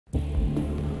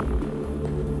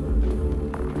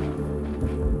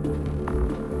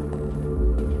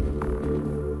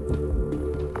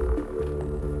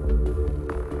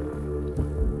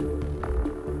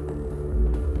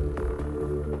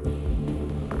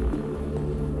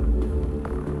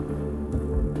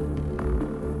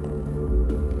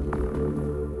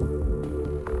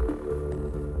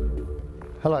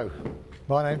Hello,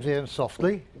 my name's Ian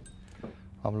Softly.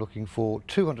 I'm looking for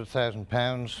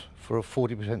 £200,000 for a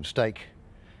 40% stake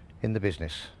in the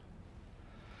business.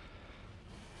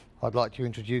 I'd like to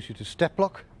introduce you to Step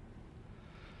Lock.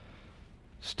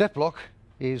 Step Lock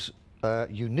is a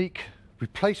unique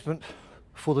replacement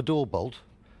for the door bolt,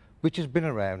 which has been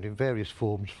around in various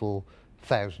forms for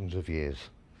thousands of years.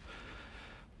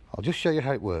 I'll just show you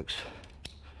how it works.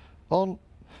 On,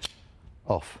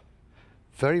 off.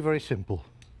 Very, very simple.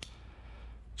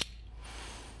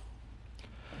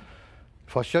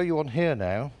 If I show you on here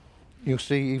now, you'll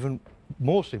see even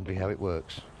more simply how it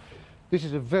works. This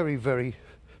is a very, very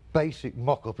basic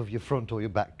mock-up of your front or your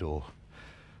back door.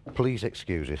 Please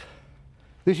excuse it.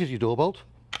 This is your door bolt.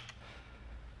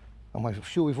 I'm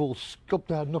sure we've all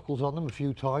scubbed our knuckles on them a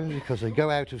few times because they go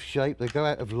out of shape, they go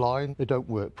out of line, they don't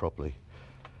work properly.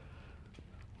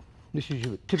 This is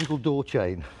your typical door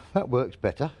chain. That works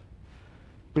better.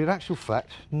 But in actual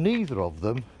fact, neither of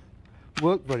them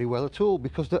work very well at all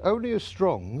because they're only as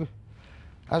strong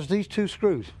as these two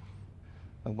screws.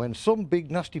 And when some big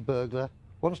nasty burglar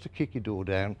wants to kick your door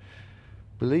down,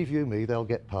 believe you me, they'll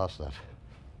get past that.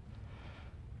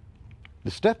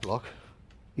 The step lock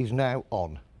is now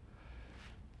on.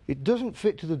 It doesn't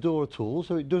fit to the door at all,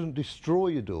 so it doesn't destroy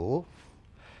your door.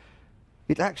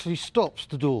 It actually stops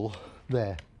the door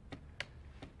there.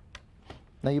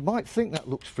 Now you might think that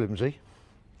looks flimsy.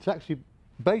 It's actually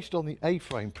based on the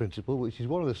A-frame principle, which is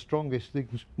one of the strongest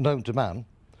things known to man.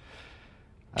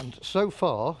 And so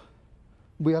far,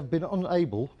 we have been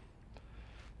unable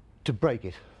to break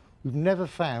it. We've never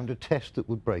found a test that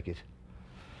would break it.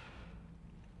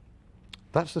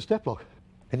 That's the step lock.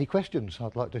 Any questions?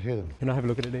 I'd like to hear them. Can I have a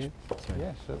look at it, Ian?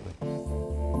 Yes, certainly.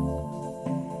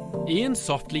 Ian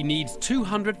Softly needs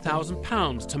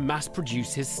 £200,000 to mass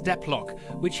produce his step lock,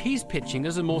 which he's pitching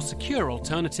as a more secure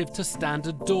alternative to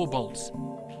standard door bolts.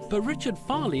 But Richard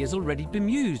Farley is already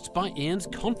bemused by Ian's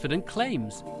confident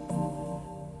claims.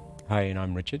 Hi, Ian,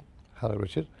 I'm Richard. Hello,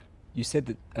 Richard. You said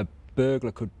that a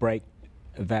burglar could break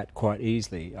a vat quite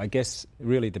easily. I guess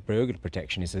really the burglar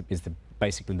protection is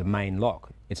basically the main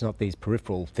lock. It's not these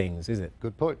peripheral things, is it?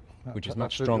 Good point. Which is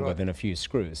much stronger than a few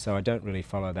screws, so I don't really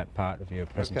follow that part of your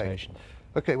presentation.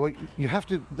 Okay, well, you have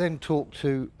to then talk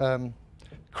to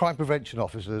crime prevention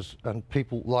officers and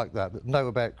people like that that know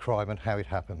about crime and how it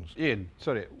happens. Ian,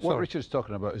 sorry, what Richard's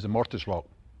talking about is a mortise lock,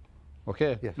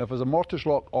 okay? Yes. Now, if there's a mortise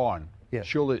lock on, yes,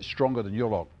 surely it's stronger than your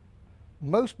lock.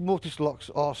 Most mortise locks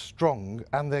are strong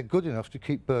and they're good enough to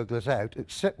keep burglars out,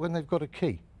 except when they've got a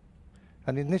key.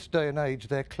 And in this day and age,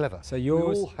 they're clever. So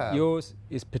yours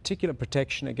is particular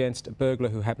protection against a burglar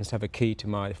who happens to have a key to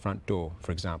my front door,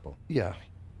 for example? Yeah.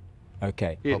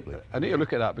 Okay. Ian, I need to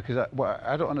look at that because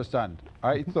I don't understand.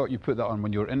 I thought you put that on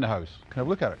when you were in the house. Can I have a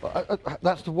look at it?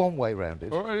 That's the one way around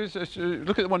it.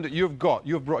 Look at the one that you've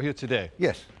brought here today.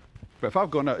 Yes. But if I've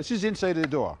gone out, this is the inside of the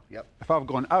door. Yep. If I've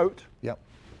gone out, yep,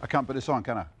 I can't put this on,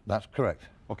 can I? That's correct.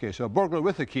 Okay, so a burglar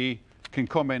with a key can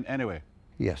come in anyway.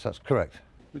 Yes, that's correct.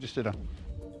 We just sit down.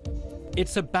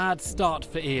 It's a bad start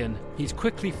for Ian. He's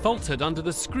quickly faltered under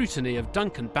the scrutiny of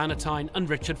Duncan Bannatyne and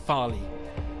Richard Farley.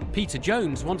 Peter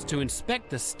Jones wants to inspect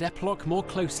the step lock more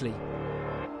closely.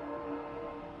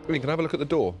 Can I have a look at the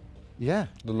door? Yeah.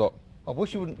 The lock. I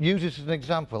wish you wouldn't use this as an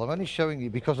example. I'm only showing you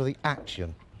because of the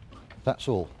action. That's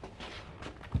all.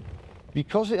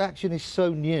 Because the action is so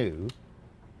new,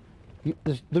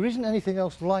 there isn't anything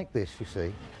else like this, you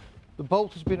see. The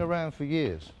bolt has been around for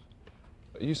years.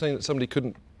 Are you saying that somebody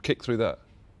couldn't kick through that?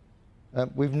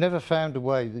 We've never found a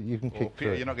way that you can kick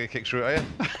Peter, through. you're not going to kick through it, are you?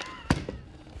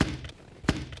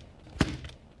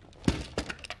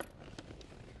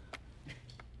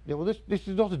 Yeah, well, this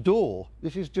is not a door.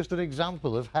 This is just an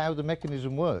example of how the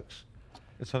mechanism works.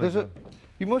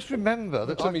 You must remember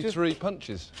that It took me 3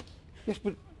 punches. Yes,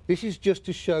 but this is just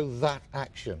to show that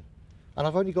action. And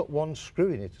I've only got one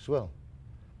screw in it as well.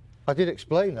 I did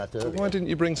explain that earlier. Why didn't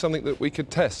you bring something that we could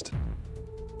test?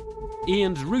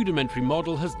 Ian's rudimentary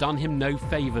model has done him no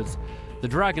favours. The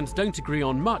Dragons don't agree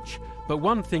on much, but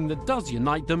one thing that does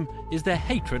unite them is their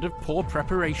hatred of poor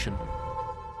preparation.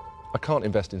 I can't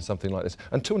invest in something like this.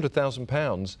 And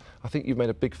 £200,000, I think you've made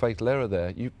a big fatal error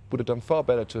there. You would have done far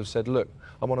better to have said, look,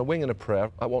 I'm on a wing and a prayer.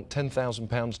 I want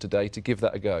 £10,000 today to give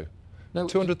that a go. No,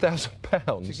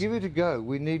 £200,000? To give it a go,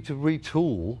 we need to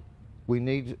retool. We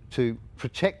need to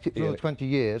protect it for another 20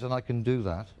 years, and I can do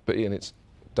that. But Ian,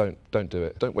 don't do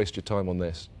it. Don't waste your time on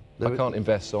this. I can't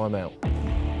invest, so I'm out.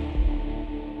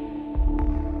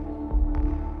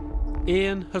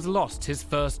 Ian has lost his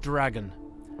first dragon.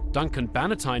 Duncan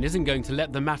Bannatyne isn't going to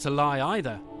let the matter lie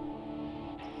either.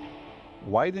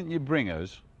 Why didn't you bring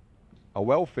us a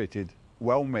well-fitted,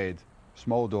 well-made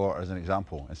small door as an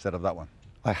example instead of that one?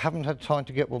 I haven't had time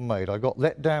to get one made. I got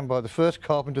let down by the first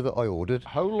carpenter that I ordered.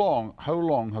 How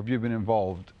long have you been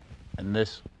involved in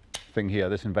this thing here,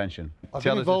 this invention? I've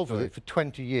been involved with it for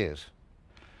 20 years.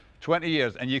 20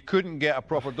 years, and you couldn't get a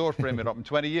proper door frame up in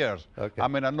 20 years. Okay. I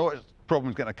mean, I know it's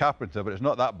problems getting a carpenter, but it's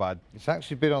not that bad. It's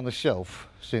actually been on the shelf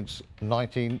since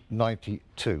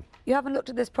 1992. You haven't looked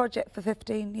at this project for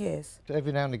 15 years?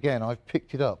 Every now and again, I've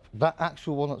picked it up. That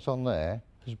actual one that's on there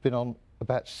has been on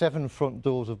about 7 front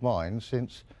doors of mine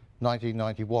since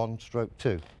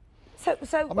 1991/2. So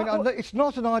I mean, it's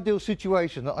not an ideal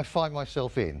situation that I find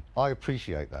myself in. I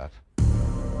appreciate that.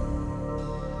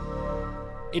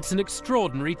 It's an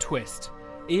extraordinary twist.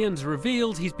 Ian's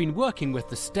revealed he's been working with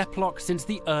the step lock since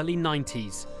the early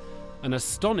 90s. An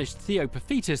astonished Theo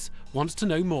Paphitis wants to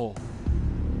know more.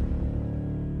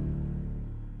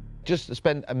 Just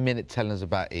spend a minute telling us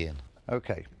about Ian.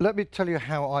 OK, let me tell you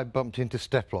how I bumped into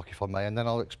step lock, if I may, and then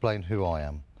I'll explain who I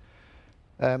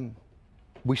am.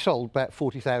 We sold about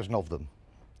 40,000 of them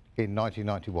in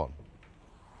 1991.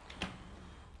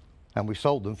 And we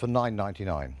sold them for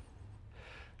 £9.99.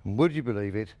 And would you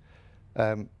believe it,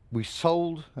 we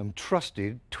sold and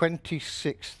trusted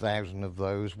 26,000 of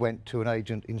those went to an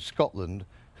agent in Scotland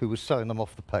who was selling them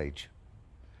off the page.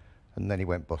 And then he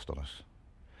went bust on us.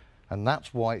 And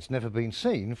that's why it's never been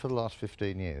seen for the last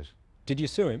 15 years. Did you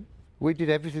sue him? We did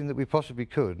everything that we possibly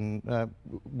could, and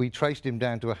we traced him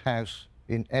down to a house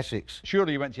in Essex.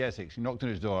 Surely you went to Essex, you knocked on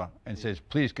his door and says,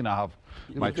 please can I have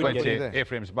my 20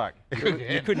 A-frames back?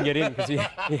 You couldn't get in because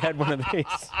he had one of these.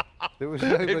 There was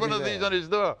nobody He had one of these on his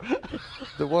door.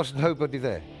 There was nobody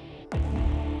there.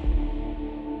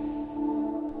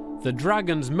 The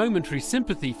Dragon's momentary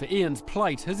sympathy for Ian's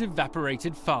plight has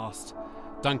evaporated fast.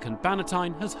 Duncan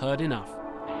Bannatyne has heard enough.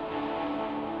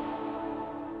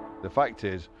 The fact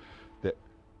is that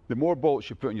the more bolts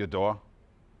you put on your door,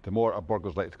 the more a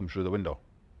burglar's likely to come through the window.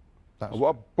 And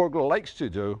what a burglar likes to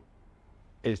do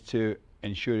is to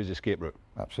ensure his escape route.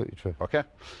 Absolutely true. Okay?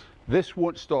 This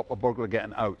won't stop a burglar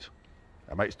getting out.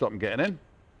 It might stop him getting in,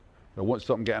 but it won't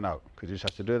stop him getting out, because he just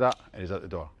has to do that and he's out the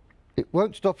door. It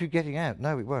won't stop you getting out.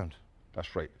 No, it won't.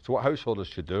 That's right. So what householders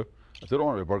should do, if they don't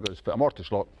want to be burglars, fit a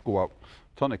mortise lock, go out,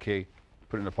 turn the key,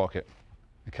 put it in the pocket,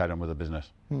 and carry on with the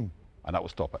business. And that will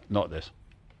stop it, not this.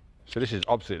 So this is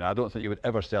obsolete. I don't think you would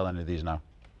ever sell any of these now.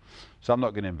 So I'm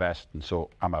not going to invest, and so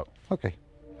I'm out. OK.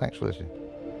 Thanks for listening.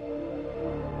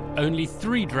 Only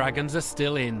 3 Dragons are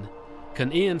still in.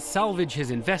 Can Ian salvage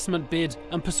his investment bid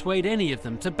and persuade any of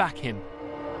them to back him?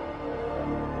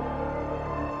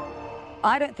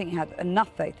 I don't think you had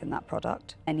enough faith in that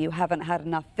product, and you haven't had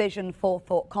enough vision,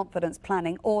 forethought, confidence,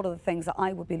 planning, all of the things that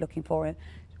I would be looking for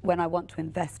when I want to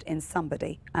invest in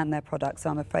somebody and their product. So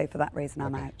I'm afraid for that reason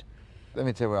I'm out. Let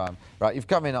me tell you where I am. Right, you've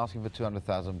come in asking for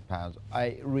 £200,000,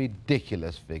 a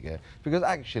ridiculous figure, because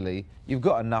actually you've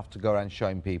got enough to go around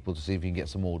showing people to see if you can get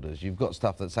some orders. You've got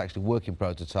stuff that's actually working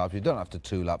prototypes. You don't have to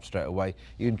tool up straight away.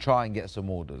 You can try and get some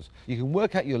orders. You can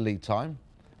work out your lead time,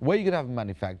 where you're going to have them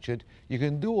manufactured. You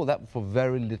can do all that for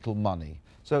very little money.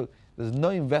 So there's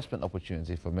no investment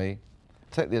opportunity for me.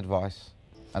 Take the advice,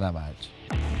 and I'm out.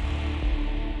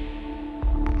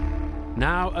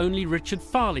 Now only Richard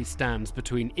Farley stands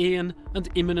between Ian and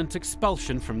imminent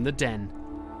expulsion from the den.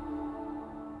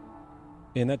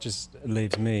 And that just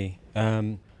leaves me.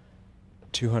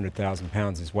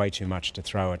 £200,000 is way too much to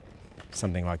throw at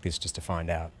something like this just to find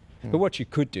out. But what you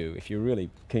could do, if you're really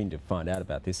keen to find out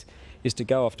about this, is to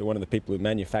go off to one of the people who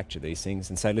manufacture these things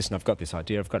and say, listen, I've got this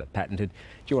idea, I've got it patented. Do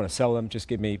you want to sell them? Just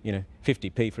give me,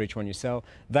 50p for each one you sell.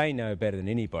 They know better than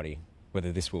anybody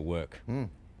whether this will work.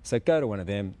 So go to one of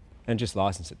them and just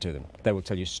license it to them. They will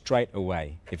tell you straight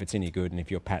away if it's any good and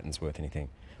if your patent's worth anything.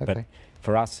 Okay. But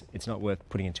for us, it's not worth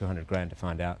putting in 200 grand to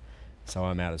find out. So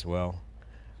I'm out as well.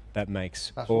 That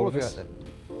makes all of us.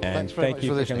 And thank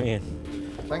you for coming in.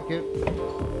 Thank you.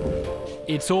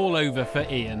 It's all over for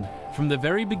Ian. From the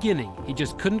very beginning, he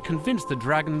just couldn't convince the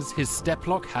Dragons his step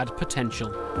lock had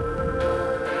potential.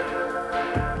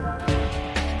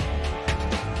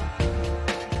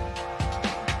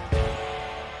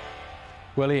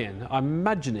 Well, Ian, I'm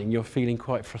imagining you're feeling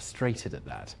quite frustrated at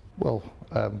that. Well,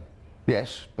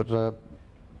 yes, but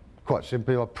quite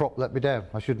simply, our prop let me down.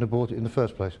 I shouldn't have bought it in the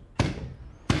first place.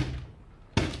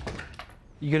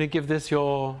 You going to give this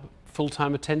your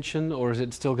full-time attention, or is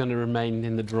it still going to remain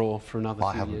in the drawer for another few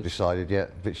years? I haven't decided yet.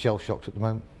 A bit shell-shocked at the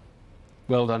moment.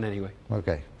 Well done anyway.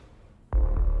 OK.